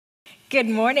Good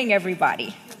morning,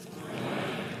 everybody.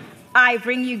 I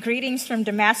bring you greetings from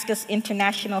Damascus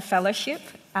International Fellowship,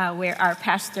 where our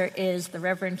pastor is the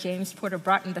Reverend James Porter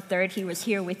Broughton III. He was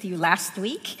here with you last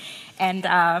week, and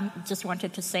just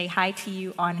wanted to say hi to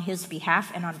you on his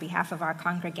behalf and on behalf of our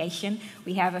congregation.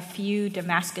 We have a few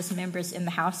Damascus members in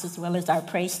the house as well as our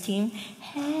praise team.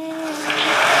 Hey.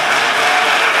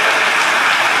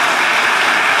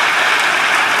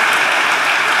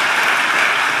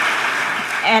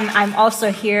 And I'm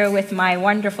also here with my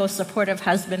wonderful, supportive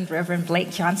husband, Reverend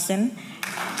Blake Johnson.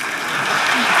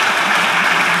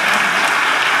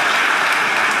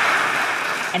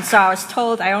 And so I was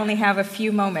told I only have a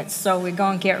few moments, so we're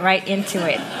going to get right into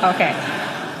it. Okay.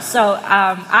 So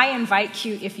I invite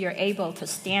you, if you're able, to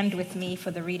stand with me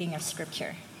for the reading of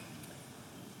Scripture.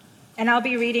 And I'll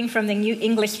be reading from the New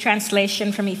English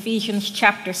Translation from Ephesians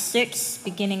chapter 6,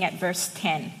 beginning at verse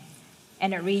 10.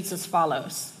 And it reads as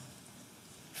follows.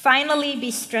 Finally,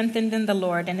 be strengthened in the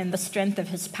Lord and in the strength of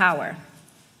his power.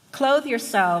 Clothe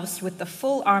yourselves with the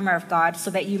full armor of God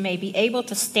so that you may be able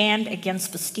to stand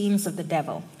against the schemes of the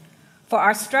devil. For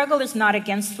our struggle is not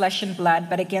against flesh and blood,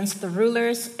 but against the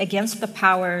rulers, against the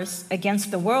powers, against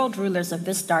the world rulers of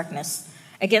this darkness,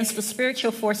 against the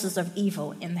spiritual forces of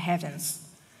evil in the heavens.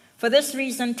 For this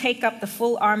reason, take up the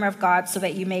full armor of God so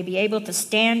that you may be able to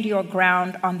stand your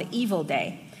ground on the evil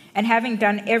day, and having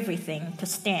done everything, to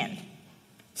stand.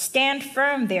 Stand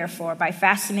firm, therefore, by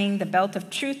fastening the belt of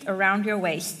truth around your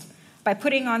waist, by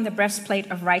putting on the breastplate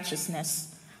of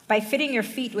righteousness, by fitting your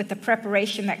feet with the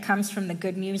preparation that comes from the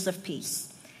good news of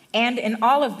peace. And in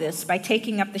all of this, by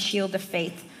taking up the shield of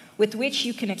faith, with which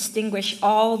you can extinguish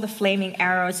all the flaming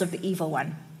arrows of the evil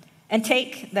one. And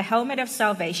take the helmet of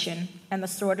salvation and the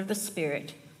sword of the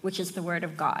Spirit, which is the word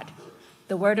of God.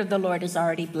 The word of the Lord is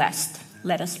already blessed.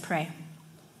 Let us pray.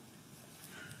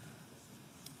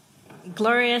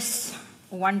 Glorious,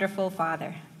 wonderful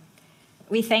Father,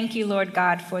 we thank you, Lord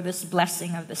God, for this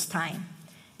blessing of this time.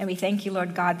 And we thank you,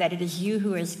 Lord God, that it is you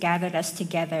who has gathered us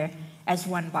together as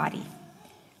one body.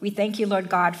 We thank you, Lord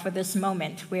God, for this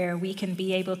moment where we can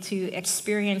be able to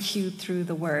experience you through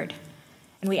the word.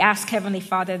 And we ask, Heavenly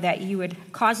Father, that you would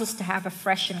cause us to have a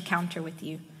fresh encounter with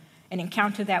you, an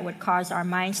encounter that would cause our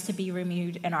minds to be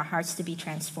renewed and our hearts to be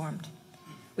transformed.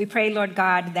 We pray, Lord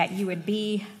God, that you would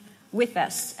be with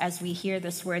us as we hear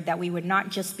this word, that we would not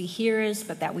just be hearers,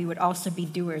 but that we would also be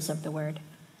doers of the word.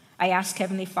 I ask,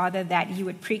 Heavenly Father, that you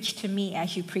would preach to me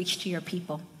as you preach to your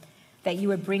people, that you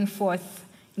would bring forth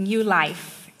new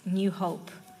life, new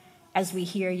hope, as we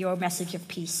hear your message of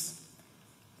peace.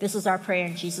 This is our prayer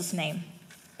in Jesus' name.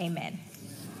 Amen.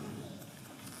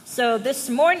 So this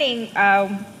morning,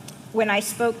 when I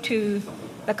spoke to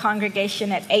the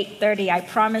congregation at 8:30, I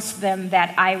promised them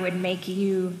that I would make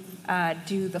you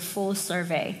do the full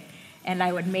survey, and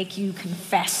I would make you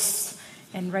confess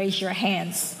and raise your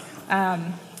hands.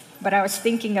 But I was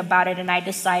thinking about it, and I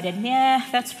decided,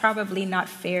 that's probably not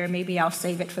fair. Maybe I'll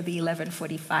save it for the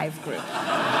 11:45 group.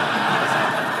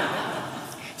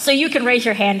 So you can raise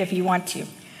your hand if you want to.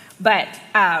 But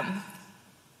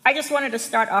I just wanted to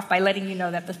start off by letting you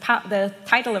know that the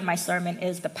title of my sermon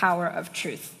is The Power of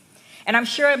Truth. And I'm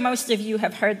sure most of you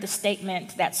have heard the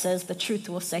statement that says the truth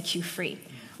will set you free.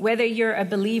 Whether you're a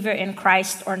believer in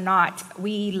Christ or not,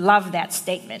 we love that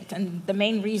statement. And the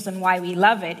main reason why we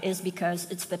love it is because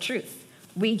it's the truth.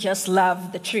 We just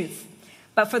love the truth.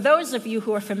 But for those of you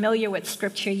who are familiar with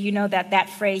Scripture, you know that that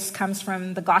phrase comes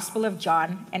from the Gospel of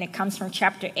John, and it comes from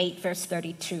chapter 8, verse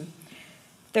 32.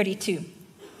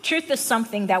 Truth is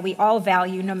something that we all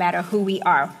value no matter who we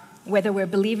are. Whether we're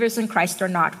believers in Christ or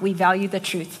not, we value the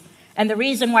truth. And the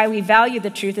reason why we value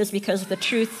the truth is because the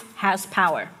truth has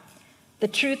power. The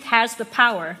truth has the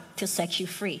power to set you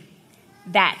free.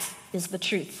 That is the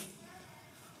truth.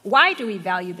 Why do we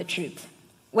value the truth?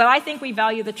 Well, I think we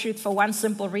value the truth for one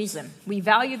simple reason. We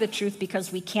value the truth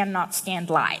because we cannot stand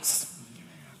lies.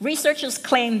 Researchers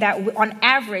claim that on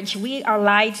average, we are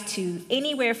lied to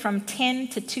anywhere from 10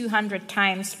 to 200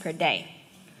 times per day.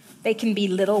 They can be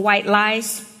little white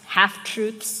lies,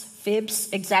 half-truths, fibs,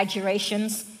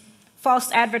 exaggerations,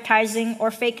 false advertising,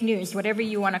 or fake news, whatever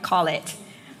you want to call it.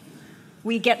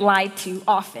 We get lied to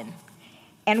often.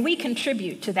 And we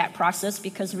contribute to that process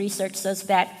because research says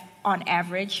that, on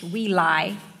average, we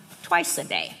lie twice a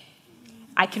day.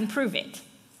 I can prove it.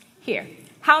 Here,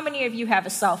 how many of you have a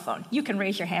cell phone? You can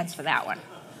raise your hands for that one.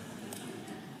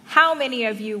 How many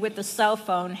of you with a cell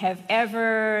phone have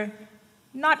ever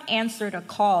not answered a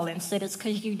call and said it's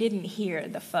because you didn't hear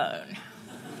the phone?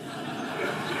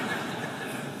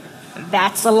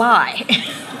 That's a lie.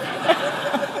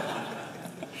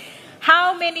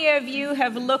 How many of you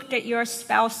have looked at your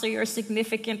spouse or your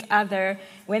significant other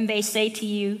when they say to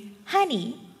you,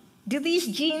 honey, do these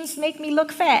jeans make me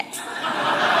look fat?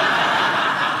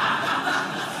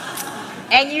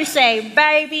 And you say,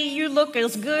 baby, you look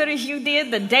as good as you did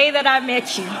the day that I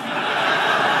met you.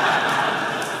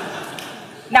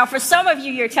 Now, for some of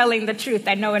you, you're telling the truth.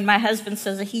 I know when my husband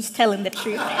says that he's telling the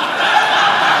truth.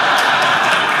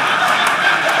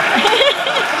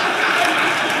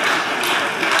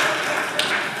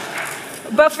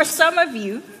 But for some of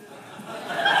you,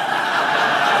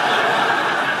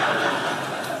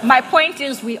 my point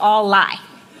is we all lie.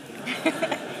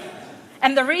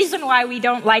 And the reason why we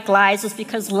don't like lies is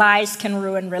because lies can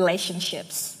ruin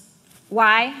relationships.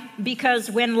 Why? Because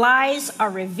when lies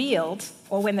are revealed,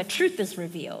 or when the truth is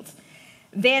revealed,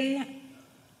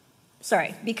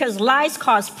 because lies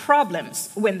cause problems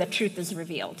when the truth is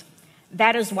revealed.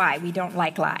 That is why we don't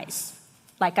like lies.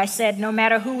 Like I said, no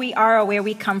matter who we are or where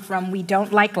we come from, we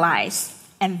don't like lies.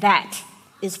 And that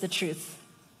is the truth.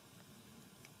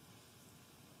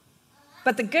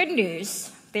 But the good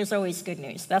news, there's always good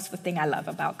news. That's the thing I love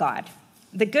about God.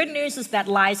 The good news is that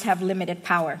lies have limited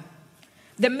power.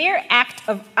 The mere act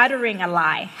of uttering a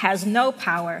lie has no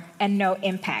power and no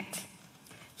impact.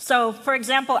 So, for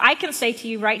example, I can say to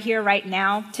you right here, right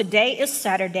now, today is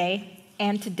Saturday,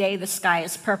 and today the sky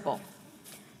is purple.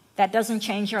 That doesn't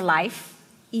change your life,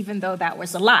 even though that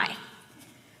was a lie.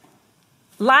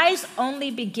 Lies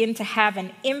only begin to have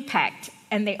an impact,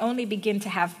 and they only begin to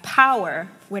have power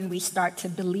when we start to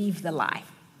believe the lie.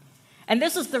 And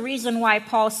this is the reason why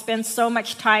Paul spends so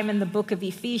much time in the book of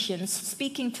Ephesians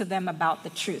speaking to them about the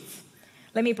truth.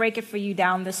 Let me break it for you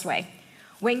down this way.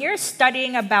 When you're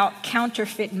studying about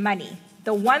counterfeit money,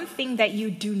 the one thing that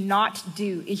you do not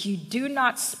do is you do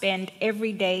not spend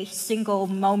every day, single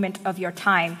moment of your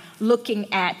time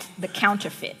looking at the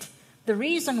counterfeit. The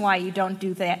reason why you don't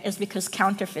do that is because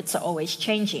counterfeits are always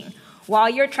changing. While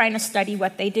you're trying to study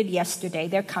what they did yesterday,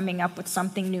 they're coming up with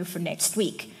something new for next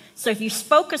week. So if you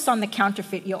focus on the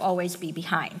counterfeit, you'll always be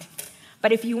behind.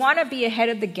 But if you want to be ahead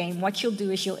of the game, what you'll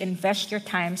do is you'll invest your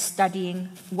time studying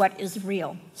what is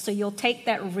real. So you'll take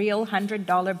that real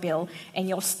 $100 bill and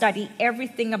you'll study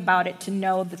everything about it to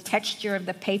know the texture of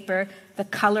the paper, the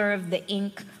color of the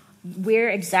ink, where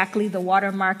exactly the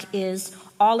watermark is,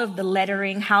 all of the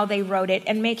lettering, how they wrote it,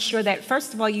 and make sure that,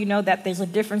 first of all, you know that there's a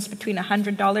difference between a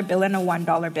 $100 bill and a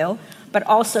 $1 bill, but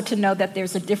also to know that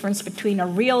there's a difference between a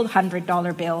real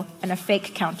 $100 bill and a fake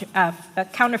a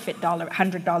counterfeit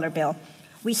 $100 bill.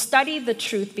 We study the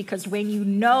truth because when you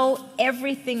know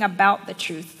everything about the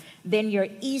truth, then you're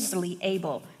easily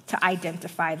able to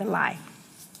identify the lie.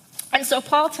 And so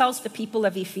Paul tells the people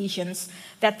of Ephesians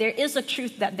that there is a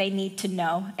truth that they need to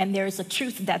know, and there is a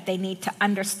truth that they need to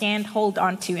understand, hold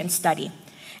on to, and study.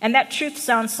 And that truth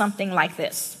sounds something like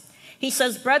this. He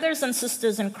says, brothers and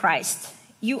sisters in Christ,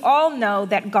 you all know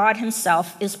that God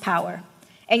himself is power.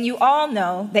 And you all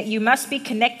know that you must be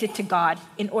connected to God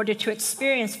in order to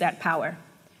experience that power.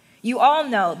 You all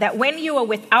know that when you are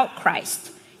without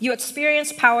Christ, you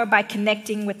experience power by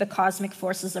connecting with the cosmic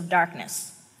forces of darkness.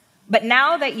 But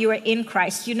now that you are in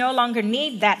Christ, you no longer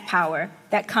need that power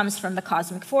that comes from the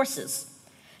cosmic forces.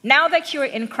 Now that you are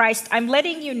in Christ, I'm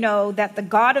letting you know that the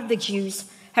God of the Jews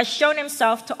has shown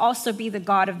himself to also be the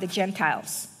God of the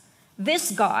Gentiles.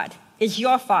 This God is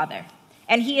your Father,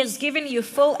 and he has given you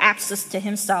full access to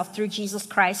himself through Jesus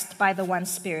Christ by the one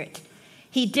Spirit.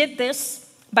 He did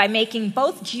this by making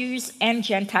both Jews and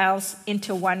Gentiles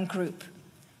into one group.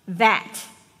 That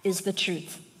is the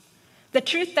truth. The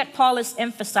truth that Paul is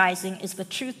emphasizing is the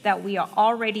truth that we are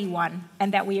already one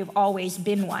and that we have always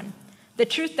been one. The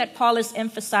truth that Paul is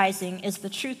emphasizing is the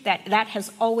truth that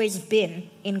has always been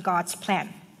in God's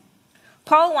plan.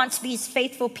 Paul wants these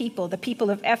faithful people, the people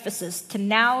of Ephesus, to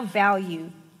now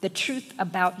value the truth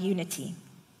about unity.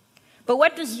 But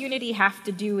what does unity have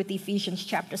to do with Ephesians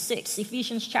chapter 6?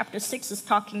 Ephesians chapter 6 is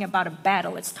talking about a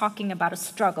battle. It's talking about a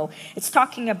struggle. It's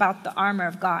talking about the armor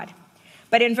of God.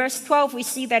 But in verse 12, we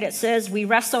see that it says, we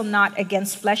wrestle not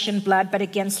against flesh and blood, but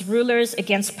against rulers,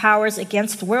 against powers,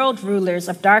 against world rulers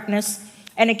of darkness,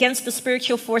 and against the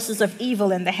spiritual forces of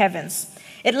evil in the heavens.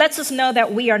 It lets us know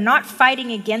that we are not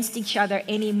fighting against each other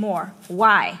anymore.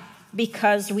 Why?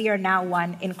 Because we are now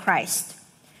one in Christ.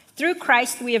 Through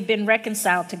Christ, we have been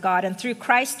reconciled to God, and through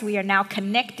Christ, we are now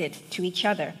connected to each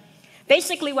other.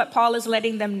 Basically, what Paul is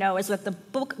letting them know is that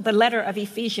the letter of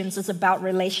Ephesians is about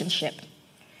relationship.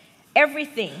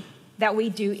 Everything that we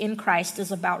do in Christ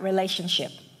is about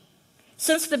relationship.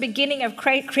 Since the beginning of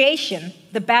creation,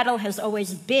 the battle has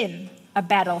always been a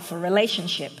battle for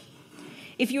relationship.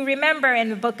 If you remember in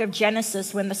the book of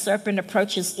Genesis, when the serpent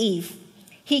approaches Eve,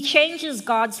 He changes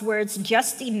God's words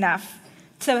just enough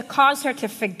to cause her to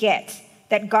forget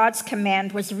that God's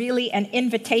command was really an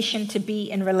invitation to be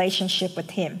in relationship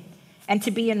with him and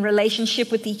to be in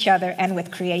relationship with each other and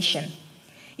with creation.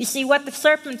 You see, what the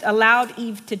serpent allowed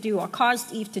Eve to do or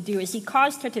caused Eve to do is he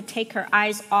caused her to take her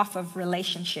eyes off of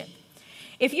relationship.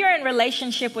 If you're in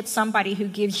relationship with somebody who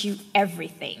gives you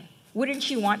everything,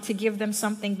 wouldn't you want to give them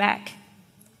something back?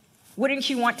 Wouldn't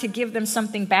you want to give them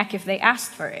something back if they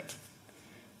asked for it?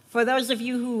 For those of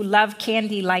you who love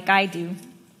candy like I do,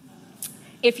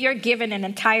 if you're given an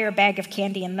entire bag of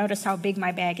candy, and notice how big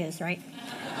my bag is, right?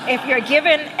 If you're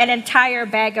given an entire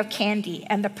bag of candy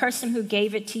and the person who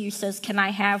gave it to you says, "Can I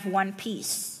have one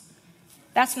piece?"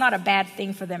 That's not a bad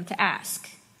thing for them to ask.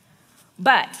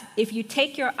 But if you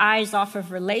take your eyes off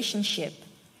of relationship,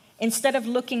 instead of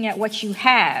looking at what you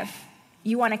have,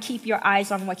 you want to keep your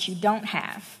eyes on what you don't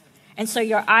have. And so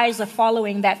your eyes are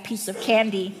following that piece of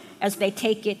candy as they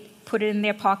take it, put it in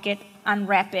their pocket,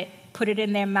 unwrap it, put it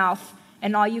in their mouth,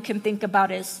 and all you can think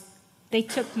about is, they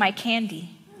took my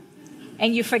candy.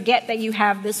 And you forget that you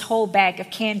have this whole bag of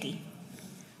candy.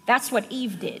 That's what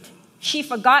Eve did. She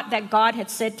forgot that God had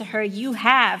said to her, "You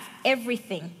have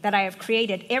everything that I have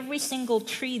created. Every single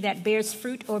tree that bears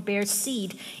fruit or bears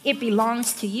seed, it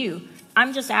belongs to you.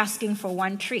 I'm just asking for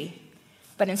one tree."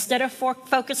 But instead of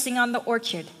focusing on the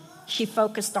orchard, she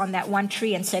focused on that one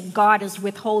tree and said, "God is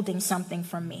withholding something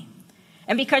from me."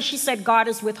 And because she said, "God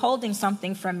is withholding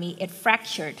something from me," it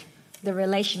fractured the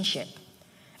relationship.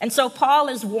 And so Paul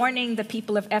is warning the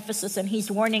people of Ephesus, and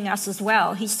he's warning us as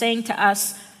well. He's saying to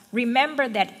us, remember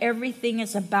that everything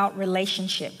is about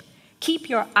relationship. Keep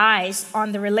your eyes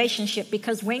on the relationship,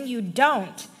 because when you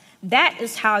don't, that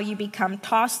is how you become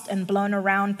tossed and blown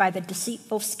around by the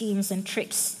deceitful schemes and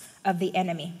tricks of the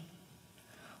enemy.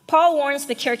 Paul warns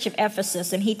the church of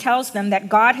Ephesus, and he tells them that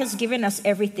God has given us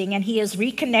everything, and he has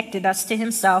reconnected us to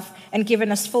himself and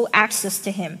given us full access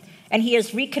to him. And he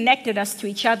has reconnected us to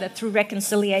each other through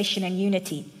reconciliation and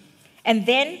unity. And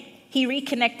then he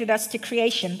reconnected us to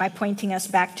creation by pointing us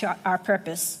back to our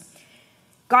purpose.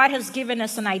 God has given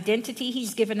us an identity,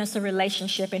 he's given us a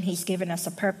relationship, and he's given us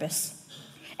a purpose.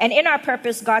 And in our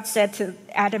purpose, God said to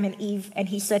Adam and Eve, and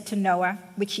he said to Noah,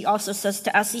 which he also says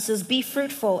to us, he says, "Be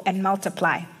fruitful and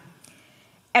multiply."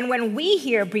 And when we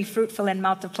hear "be fruitful and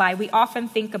multiply," we often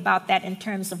think about that in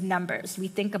terms of numbers. We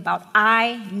think about,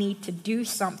 I need to do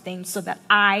something so that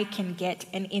I can get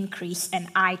an increase and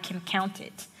I can count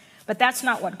it. But that's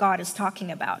not what God is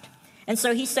talking about. And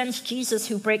so he sends Jesus,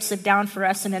 who breaks it down for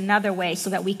us in another way so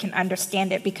that we can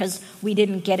understand it, because we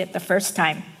didn't get it the first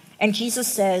time. And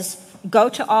Jesus says, "Go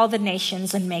to all the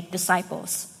nations and make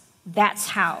disciples." That's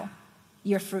how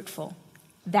you're fruitful.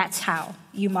 That's how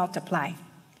you multiply.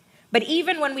 But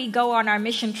even when we go on our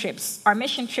mission trips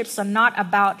are not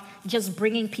about just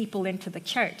bringing people into the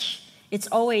church. It's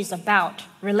always about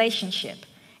relationship.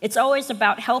 It's always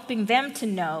about helping them to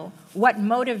know what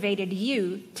motivated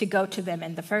you to go to them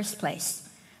in the first place.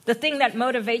 The thing that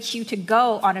motivates you to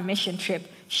go on a mission trip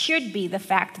should be the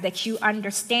fact that you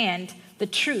understand the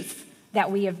truth that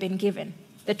we have been given.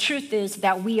 The truth is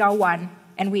that we are one,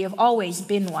 and we have always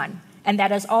been one, and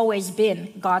that has always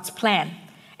been God's plan.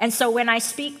 And so when I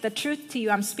speak the truth to you,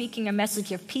 I'm speaking a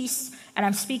message of peace, and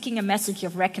I'm speaking a message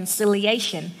of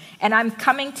reconciliation, and I'm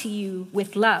coming to you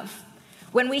with love.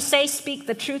 When we say speak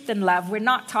the truth in love, we're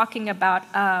not talking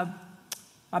about,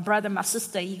 my brother, my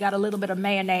sister, you got a little bit of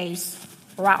mayonnaise,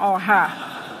 or her.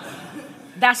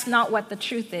 That's not what the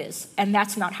truth is, and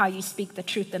that's not how you speak the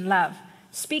truth in love.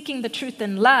 Speaking the truth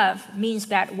in love means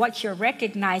that what you're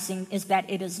recognizing is that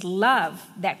it is love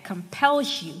that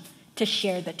compels you to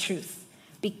share the truth.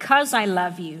 Because I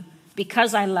love you,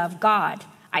 because I love God,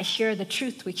 I share the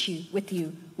truth with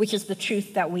you, which is the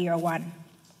truth that we are one.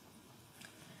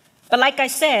 But like I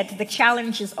said, the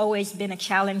challenge has always been a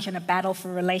challenge and a battle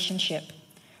for relationship.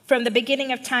 From the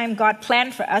beginning of time, God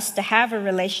planned for us to have a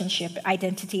relationship,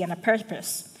 identity, and a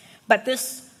purpose. But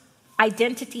this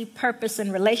identity, purpose,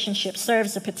 and relationship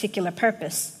serves a particular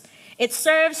purpose. It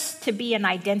serves to be an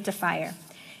identifier.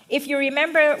 If you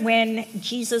remember when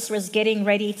Jesus was getting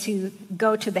ready to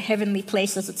go to the heavenly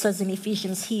places, it says in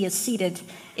Ephesians, he is seated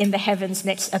in the heavens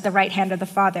next at the right hand of the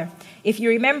Father. If you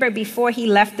remember, before he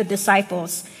left the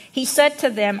disciples, he said to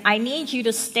them, "I need you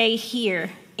to stay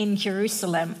here in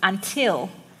Jerusalem until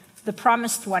the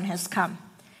promised one has come.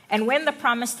 And when the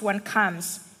promised one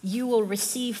comes, you will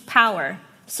receive power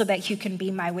so that you can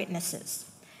be my witnesses."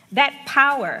 That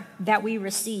power that we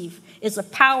receive is a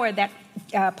power that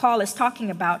Paul is talking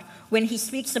about when he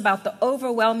speaks about the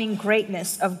overwhelming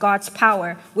greatness of God's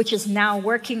power, which is now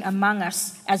working among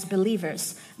us as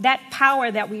believers. That power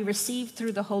that we receive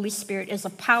through the Holy Spirit is a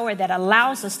power that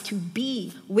allows us to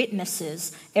be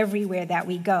witnesses everywhere that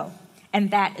we go.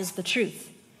 And that is the truth.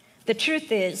 The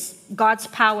truth is, God's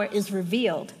power is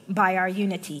revealed by our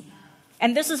unity.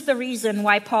 And this is the reason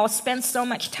why Paul spends so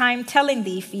much time telling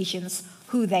the Ephesians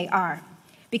who they are.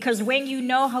 Because when you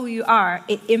know who you are,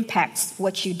 it impacts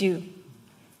what you do.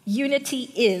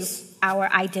 Unity is our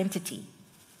identity.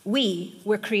 We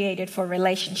were created for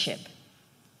relationship.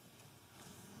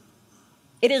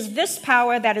 It is this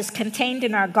power that is contained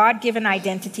in our God-given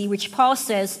identity, which Paul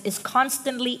says is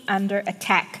constantly under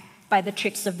attack by the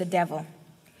tricks of the devil.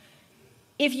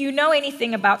 If you know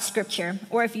anything about Scripture,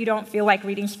 or if you don't feel like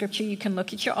reading Scripture, you can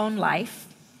look at your own life.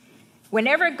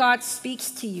 Whenever God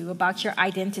speaks to you about your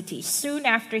identity, soon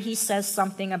after he says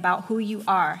something about who you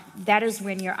are, that is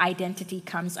when your identity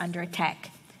comes under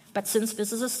attack. But since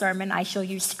this is a sermon, I shall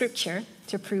use Scripture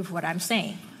to prove what I'm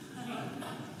saying.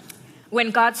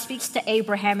 When God speaks to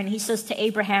Abraham and he says to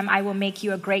Abraham, I will make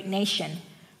you a great nation,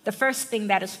 the first thing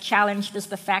that is challenged is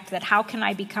the fact that how can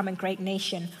I become a great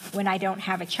nation when I don't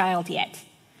have a child yet?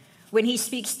 When he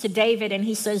speaks to David and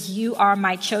he says, you are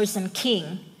my chosen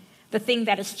king, the thing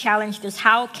that is challenged is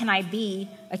how can I be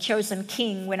a chosen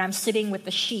king when I'm sitting with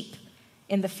the sheep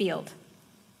in the field?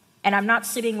 And I'm not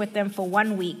sitting with them for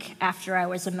 1 week after I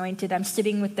was anointed. I'm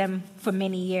sitting with them for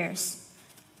many years.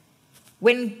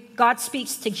 When God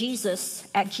speaks to Jesus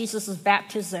at Jesus'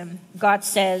 baptism, God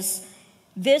says,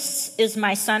 this is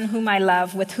my son whom I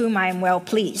love, with whom I am well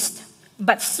pleased.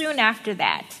 But soon after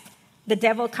that, the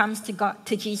devil comes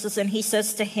to Jesus and he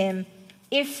says to him,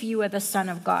 if you are the Son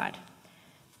of God.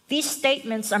 These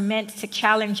statements are meant to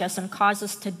challenge us and cause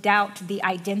us to doubt the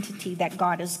identity that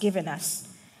God has given us.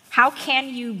 How can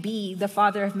you be the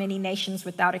father of many nations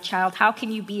without a child? How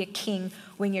can you be a king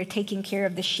when you're taking care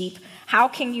of the sheep? How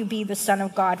can you be the Son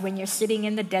of God when you're sitting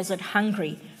in the desert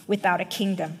hungry without a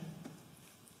kingdom?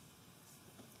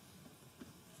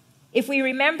 If we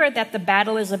remember that the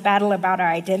battle is a battle about our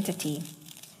identity,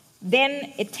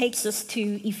 then it takes us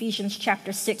to Ephesians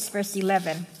chapter 6, verse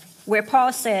 11, where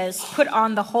Paul says, put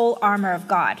on the whole armor of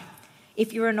God.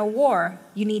 If you're in a war,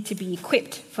 you need to be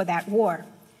equipped for that war.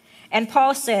 And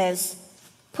Paul says,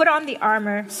 put on the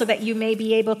armor so that you may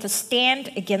be able to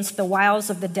stand against the wiles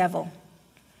of the devil.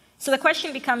 So the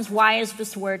question becomes, why is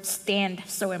this word stand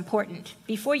so important?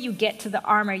 Before you get to the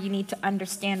armor, you need to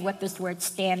understand what this word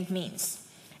stand means.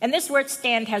 And this word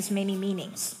stand has many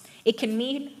meanings. It can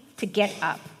mean to get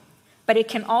up, but it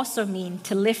can also mean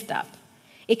to lift up.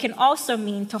 It can also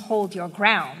mean to hold your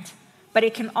ground, but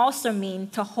it can also mean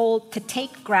to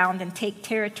take ground and take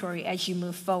territory as you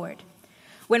move forward.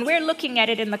 When we're looking at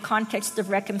it in the context of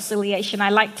reconciliation, I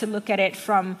like to look at it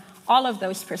from all of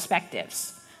those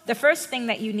perspectives. The first thing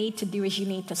that you need to do is you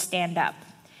need to stand up.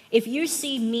 If you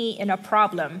see me in a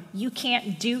problem, you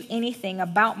can't do anything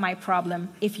about my problem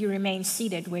if you remain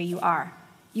seated where you are.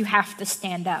 You have to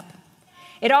stand up.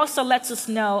 It also lets us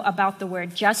know about the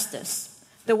word justice.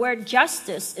 The word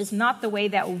justice is not the way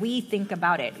that we think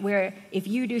about it, where if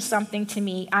you do something to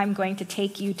me, I'm going to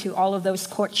take you to all of those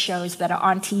court shows that are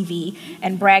on TV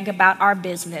and brag about our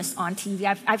business on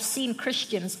TV. I've seen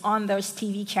Christians on those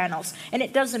TV channels, and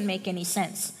it doesn't make any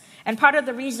sense. And part of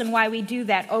the reason why we do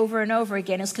that over and over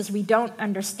again is because we don't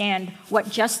understand what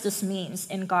justice means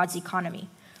in God's economy.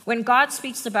 When God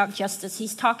speaks about justice,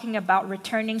 he's talking about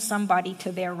returning somebody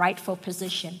to their rightful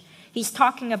position. He's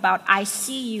talking about, I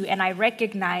see you and I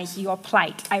recognize your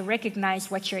plight. I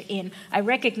recognize what you're in. I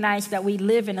recognize that we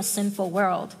live in a sinful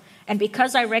world. And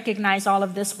because I recognize all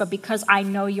of this, but because I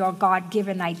know your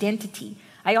God-given identity,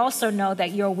 I also know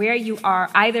that you're where you are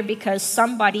either because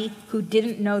somebody who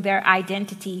didn't know their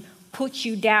identity put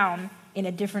you down in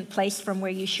a different place from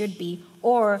where you should be,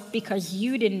 or because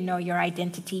you didn't know your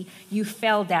identity, you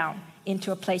fell down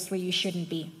into a place where you shouldn't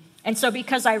be. And so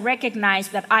because I recognize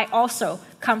that I also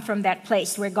come from that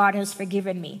place where God has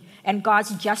forgiven me and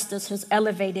God's justice has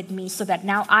elevated me so that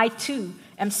now I too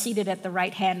am seated at the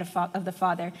right hand of the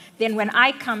Father, then when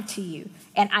I come to you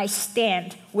and I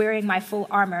stand wearing my full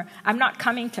armor, I'm not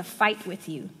coming to fight with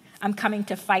you. I'm coming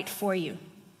to fight for you.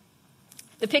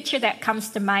 The picture that comes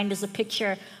to mind is a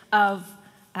picture of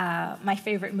my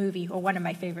favorite movie, or one of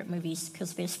my favorite movies,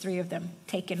 because there's 3 of them,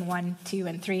 Taken 1, 2,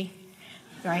 and 3,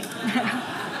 right?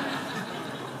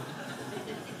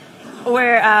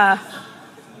 Where I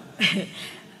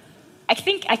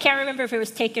can't remember if it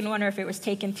was Taken 1 or if it was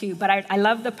Taken 2, but I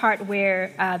love the part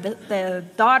where the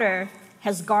daughter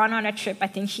has gone on a trip. I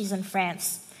think she's in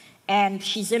France, and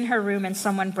she's in her room and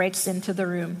someone breaks into the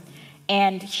room.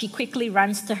 And she quickly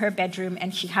runs to her bedroom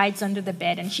and she hides under the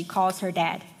bed and she calls her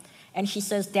dad. And she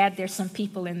says, Dad, there's some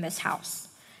people in this house.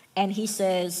 And he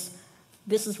says,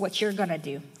 this is what you're going to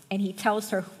do. And he tells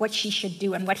her what she should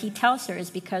do. And what he tells her is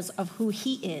because of who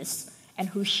he is and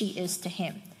who she is to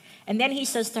him. And then he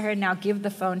says to her, now give the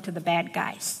phone to the bad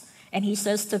guys. And he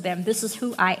says to them, this is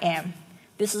who I am.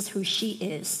 This is who she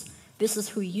is. This is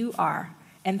who you are.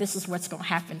 And this is what's going to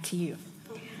happen to you.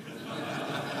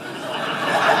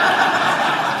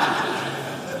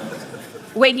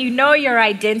 When you know your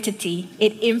identity,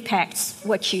 it impacts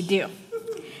what you do.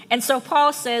 And so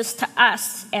Paul says to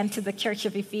us and to the church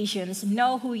of Ephesians,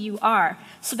 know who you are,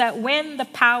 so that when the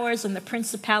powers and the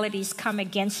principalities come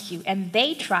against you and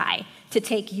they try to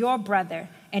take your brother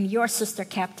and your sister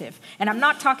captive. And I'm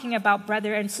not talking about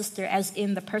brother and sister as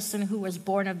in the person who was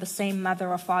born of the same mother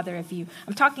or father of you.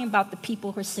 I'm talking about the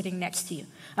people who are sitting next to you.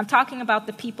 I'm talking about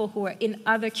the people who are in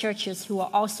other churches who are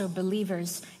also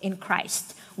believers in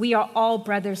Christ. We are all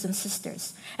brothers and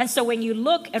sisters. And so when you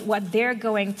look at what they're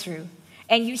going through,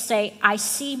 and you say, I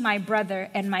see my brother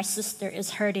and my sister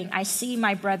is hurting. I see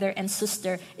my brother and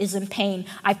sister is in pain.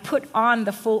 I put on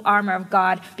the full armor of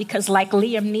God because like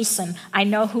Liam Neeson, I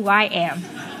know who I am.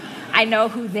 I know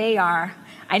who they are.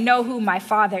 I know who my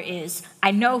father is.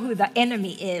 I know who the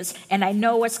enemy is. And I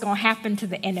know what's going to happen to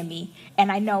the enemy.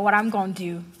 And I know what I'm going to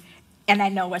do. And I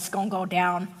know what's going to go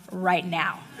down right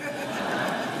now.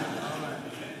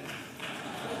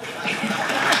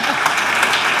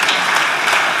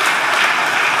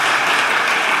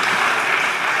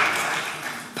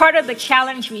 Part of the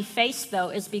challenge we face, though,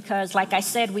 is because, like I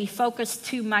said, we focus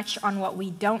too much on what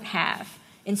we don't have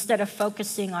instead of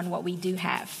focusing on what we do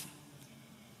have.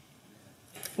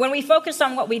 When we focus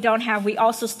on what we don't have, we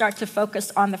also start to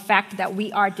focus on the fact that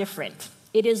we are different.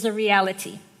 It is a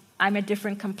reality. I'm a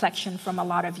different complexion from a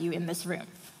lot of you in this room.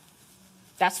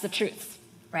 That's the truth,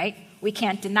 right? We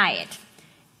can't deny it.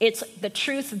 It's the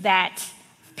truth that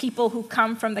people who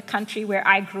come from the country where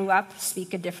I grew up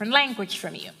speak a different language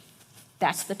from you.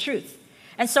 That's the truth.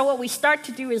 And so what we start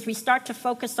to do is we start to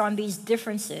focus on these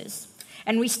differences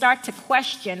and we start to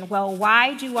question, well,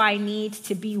 why do I need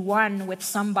to be one with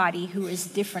somebody who is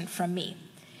different from me?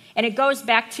 And it goes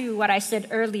back to what I said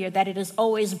earlier, that it has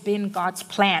always been God's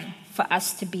plan for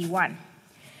us to be one.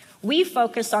 We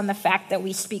focus on the fact that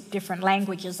we speak different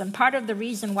languages. And part of the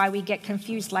reason why we get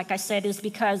confused, like I said, is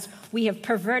because we have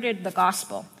perverted the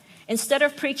gospel. Instead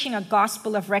of preaching a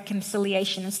gospel of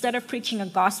reconciliation, instead of preaching a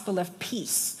gospel of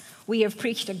peace, we have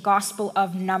preached a gospel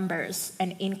of numbers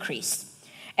and increase.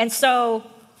 And so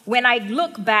when I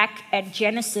look back at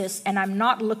Genesis and I'm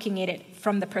not looking at it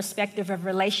from the perspective of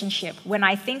relationship, when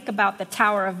I think about the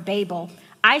Tower of Babel,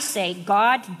 I say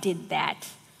God did that.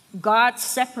 God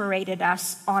separated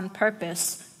us on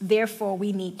purpose, therefore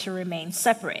we need to remain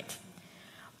separate.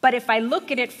 But if I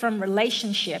look at it from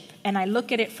relationship, and I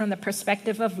look at it from the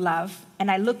perspective of love,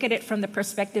 and I look at it from the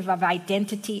perspective of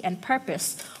identity and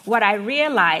purpose, what I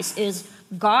realize is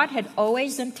God had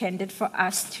always intended for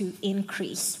us to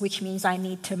increase, which means I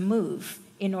need to move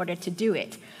in order to do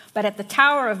it. But at the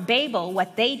Tower of Babel,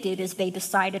 what they did is they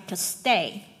decided to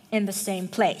stay in the same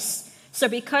place. So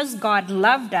because God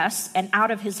loved us, and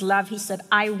out of his love, he said,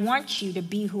 I want you to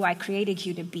be who I created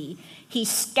you to be, he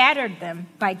scattered them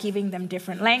by giving them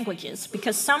different languages.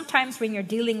 Because sometimes when you're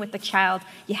dealing with a child,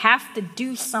 you have to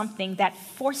do something that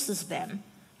forces them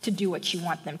to do what you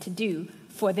want them to do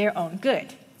for their own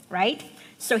good, right?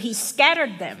 So he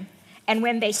scattered them. And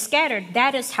when they scattered,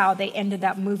 that is how they ended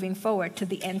up moving forward to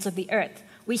the ends of the earth.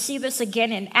 We see this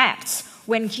again in Acts.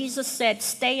 When Jesus said,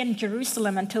 stay in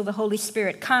Jerusalem until the Holy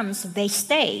Spirit comes, they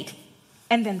stayed,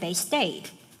 and then they stayed.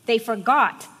 They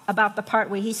forgot about the part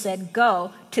where he said,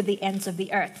 go to the ends of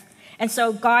the earth. And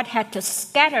so God had to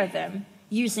scatter them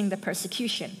using the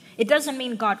persecution. It doesn't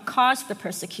mean God caused the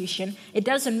persecution. It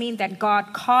doesn't mean that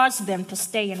God caused them to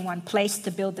stay in one place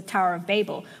to build the Tower of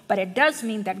Babel. But it does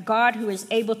mean that God, who is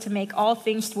able to make all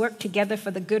things work together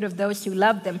for the good of those who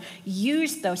love them,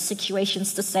 used those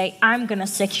situations to say, I'm going to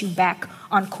set you back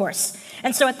on course.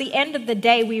 And so at the end of the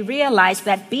day, we realize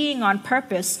that being on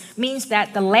purpose means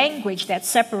that the language that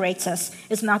separates us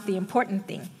is not the important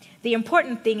thing. The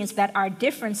important thing is that our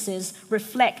differences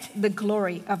reflect the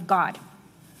glory of God.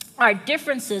 Our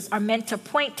differences are meant to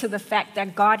point to the fact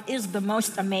that God is the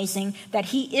most amazing, that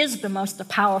he is the most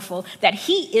powerful, that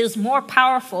he is more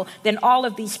powerful than all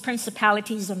of these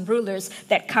principalities and rulers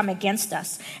that come against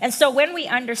us. And so when we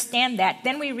understand that,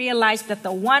 then we realize that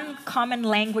the one common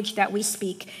language that we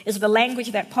speak is the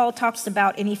language that Paul talks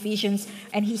about in Ephesians,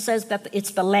 and he says that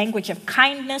it's the language of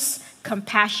kindness,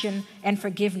 compassion, and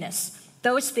forgiveness.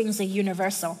 Those things are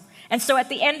universal. And so at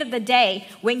the end of the day,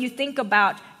 when you think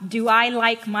about, do I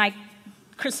like my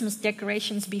Christmas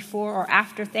decorations before or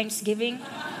after Thanksgiving?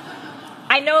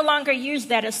 I no longer use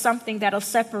that as something that'll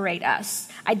separate us.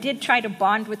 I did try to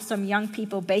bond with some young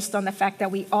people based on the fact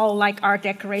that we all like our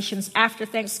decorations after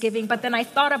Thanksgiving, but then I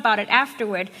thought about it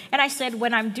afterward, and I said,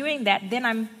 when I'm doing that, then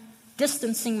I'm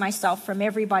distancing myself from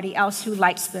everybody else who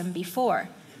likes them before,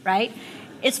 right?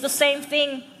 It's the same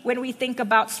thing when we think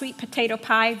about sweet potato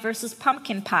pie versus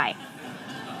pumpkin pie.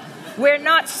 We're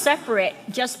not separate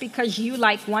just because you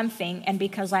like one thing and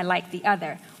because I like the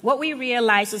other. What we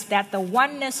realize is that the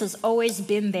oneness has always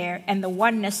been there, and the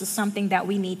oneness is something that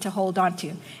we need to hold on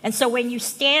to. And so when you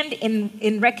stand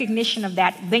in recognition of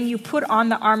that, then you put on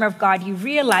the armor of God, you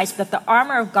realize that the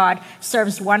armor of God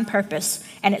serves one purpose,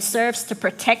 and it serves to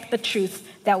protect the truth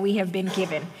that we have been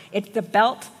given. The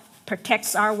belt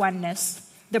protects our oneness.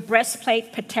 The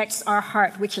breastplate protects our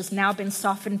heart, which has now been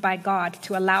softened by God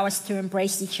to allow us to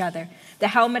embrace each other. The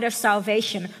helmet of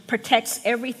salvation protects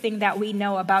everything that we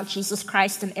know about Jesus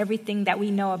Christ and everything that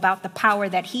we know about the power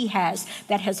that he has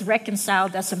that has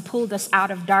reconciled us and pulled us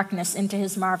out of darkness into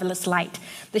his marvelous light.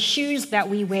 The shoes that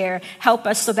we wear help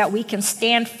us so that we can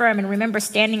stand firm. And remember,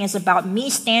 standing is about me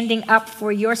standing up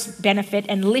for your benefit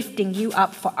and lifting you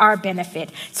up for our benefit,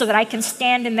 so that I can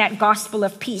stand in that gospel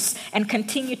of peace and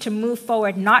continue to move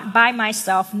forward, not by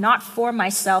myself, not for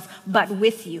myself, but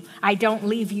with you. I don't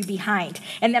leave you behind.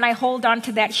 And then I hold on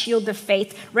to that shield of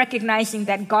faith, recognizing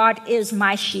that God is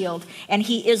my shield and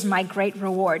he is my great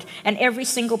reward. And every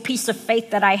single piece of faith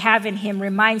that I have in him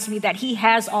reminds me that he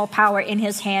has all power in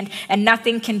his hand and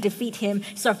nothing can defeat him.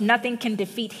 So if nothing can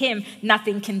defeat him,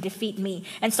 nothing can defeat me.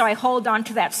 And so I hold on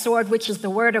to that sword, which is the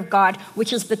word of God,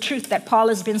 which is the truth that Paul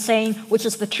has been saying, which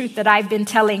is the truth that I've been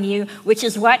telling you, which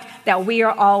is what? That we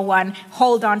are all one.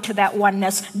 Hold on to that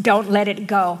oneness. Don't let it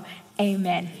go.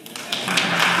 Amen.